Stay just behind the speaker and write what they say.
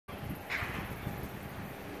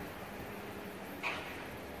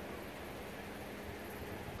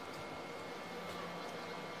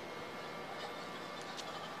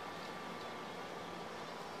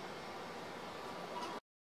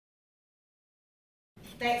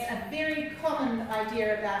That's a very common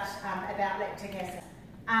idea about lactic acid.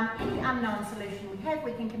 Any unknown solution we have,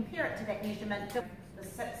 we can compare it to that measurement. The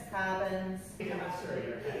 6 carbons. If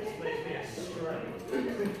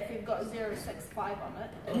you've got 065 on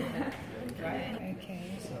it. Right.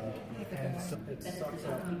 Okay. So it sucks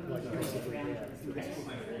up like basically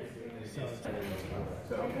so So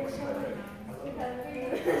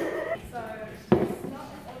it's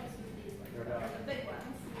not as obvious the big ones.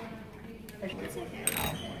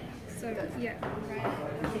 So yeah, right.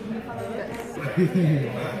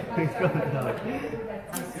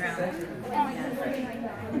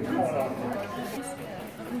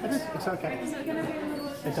 it's okay.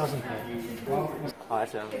 It doesn't hurt.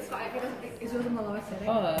 It's fine. It's yours on the lower setting.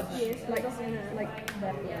 Oh, Yes, like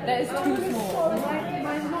that. that is too small.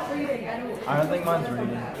 Mine's not reading at all. I don't think mine's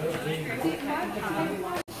reading.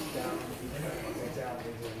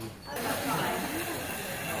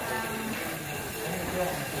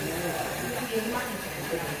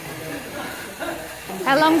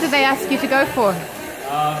 How long do they ask you to go for?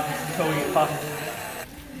 Until we get past.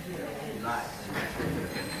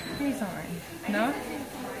 He's alright. No?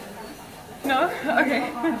 No?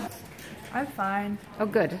 Okay. I'm fine. Oh,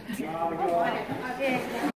 good.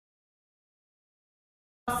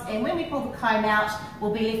 And when we pull the comb out,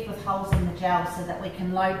 we'll be left with holes in the gel so that we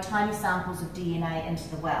can load tiny samples of DNA into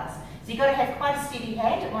the wells. So you've got to have quite a steady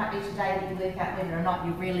hand. It might be today that you work out whether or not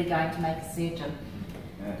you're really going to make a surgeon.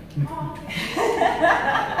 Oh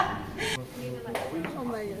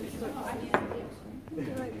my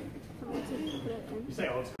god. You say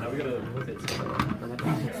old. Now we gotta look at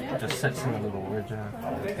it. Just sits in a little weird jar.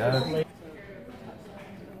 Go.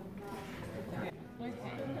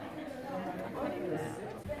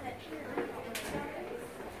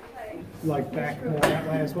 Like back more that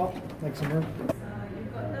way as well, like some room.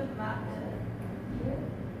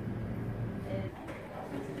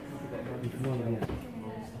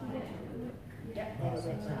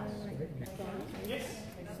 Yes.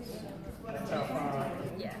 That's how far.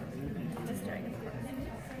 Yeah. Just doing it.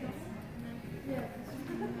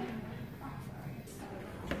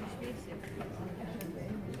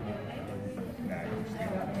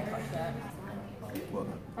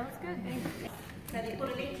 That's good. So they've got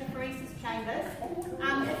electrophoresis chambers.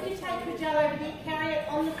 If you take the gel over there, carry it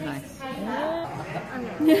on the piece of paper.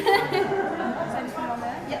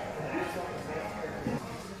 Yep.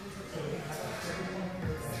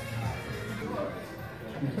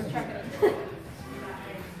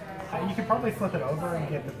 You could probably flip it over and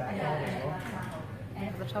get the back out as well.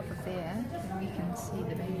 At the top of there, we can see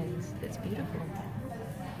the bands. That's beautiful.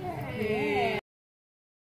 Yeah.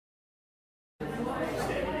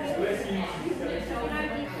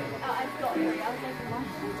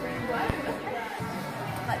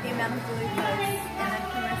 Like the amount of glucose and then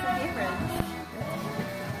can make a difference.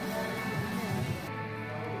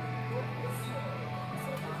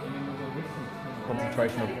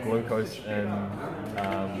 Concentration of glucose in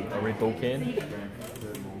a Red Bull can.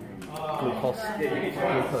 Glucose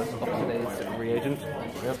oxidase reagent.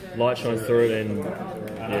 Yep. Light shines through it and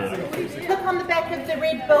yeah. Look on the back of the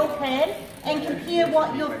Red Bull can and compare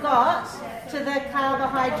what you've got to the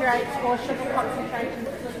carbohydrates or sugar concentrations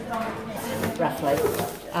listed on the can. Roughly.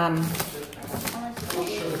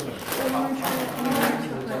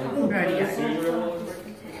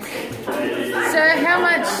 So how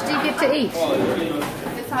much do you get to eat?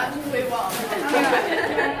 It's hard to move on.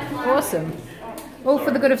 Awesome. All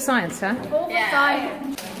for the good of science, huh? All for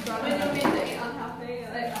science. When you're being unhappy,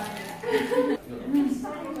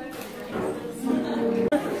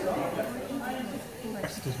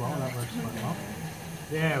 As well, that works quite well.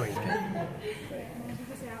 There we go.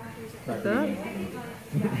 Like that.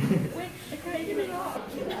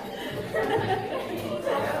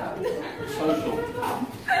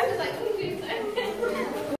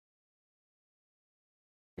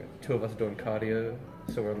 Two of us are doing cardio,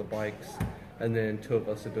 so we're on the bikes, and then two of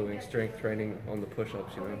us are doing strength training on the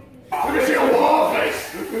push-ups, you know. Let me see your wall face!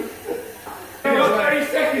 30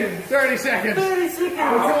 seconds! 30 seconds! 30 seconds!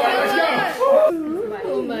 Let's go!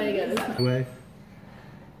 oh my god. Anyway.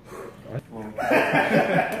 Just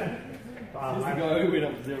the guy who went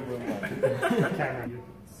up 0.1. Camera, your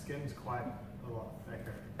skin's quite a lot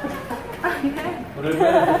thicker.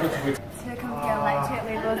 So compare lactate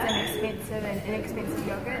levels and expensive and inexpensive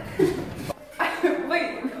yogurt. Wait.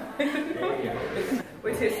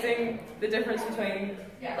 We're testing the difference between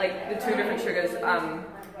like the two different sugars,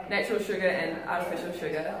 natural sugar and artificial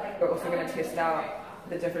sugar. We're also going to test out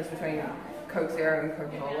the difference between Coke Zero and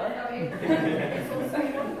Coca-Cola.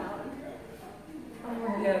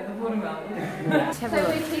 Yeah, the watermelon. So we're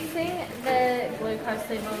testing the glucose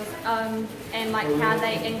levels and like how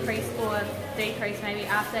they increase or decrease maybe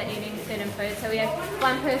after eating certain foods. So we have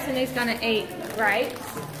one person who's going to eat grapes,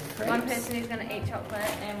 one person who's going to eat chocolate,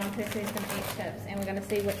 and one person who's going to eat chips, and we're going to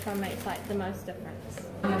see which one makes like the most difference.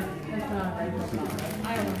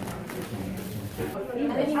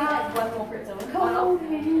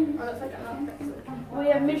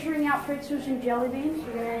 We are measuring out pretzels and jelly beans.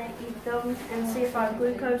 We're going to eat them and see if our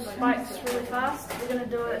glucose spikes really fast. We're going to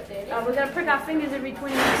do it. We're going to prick our fingers every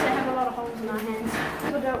 20 minutes and have a lot of holes in our hands.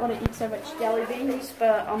 People don't want to eat so much jelly beans,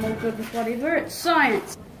 but I'm all good with whatever. It's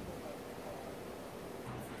science.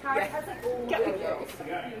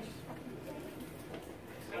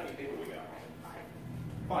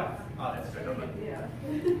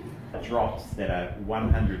 Drops that are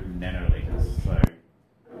 100 nanoliters, so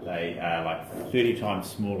they are like 30 times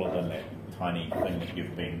smaller than that tiny thing that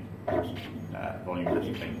you've been, volume that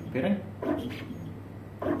you've been getting.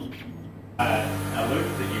 A loop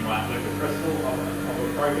that you might loop a crystal of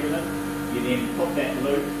a protein in, you then put that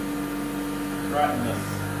loop right in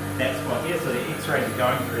that spot here, so the X-rays are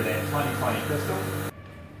going through that tiny crystal.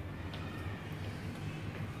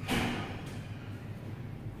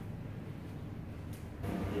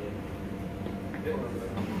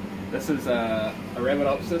 This is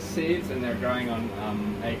Arabidopsis seeds, and they're growing on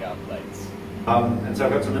agar plates. And so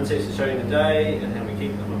I've got some insects to show you today and how we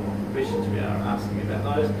keep them and what questions we are asking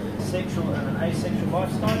about those. Sexual and an asexual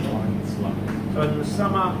lifestyle. So in the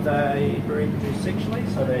summer they reproduce sexually,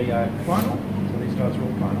 so they are clonal. So these guys are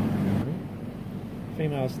all clonal.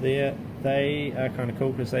 Females there, they are kind of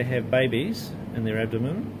cool because they have babies in their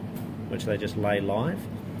abdomen, which they just lay live,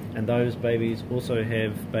 and those babies also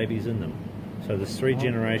have babies in them. So there's 3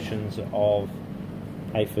 generations of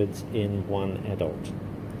aphids in one adult.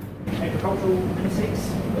 Agricultural insects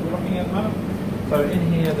that we're looking at the moment. So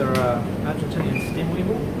in here there are Argentinian stem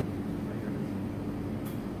weevil.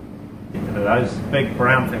 And those big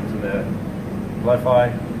brown things are the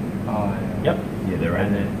blowfly. Oh, yeah. Yep. Yeah, they're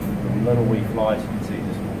and then little wee flies you can see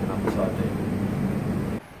just walking up the side there.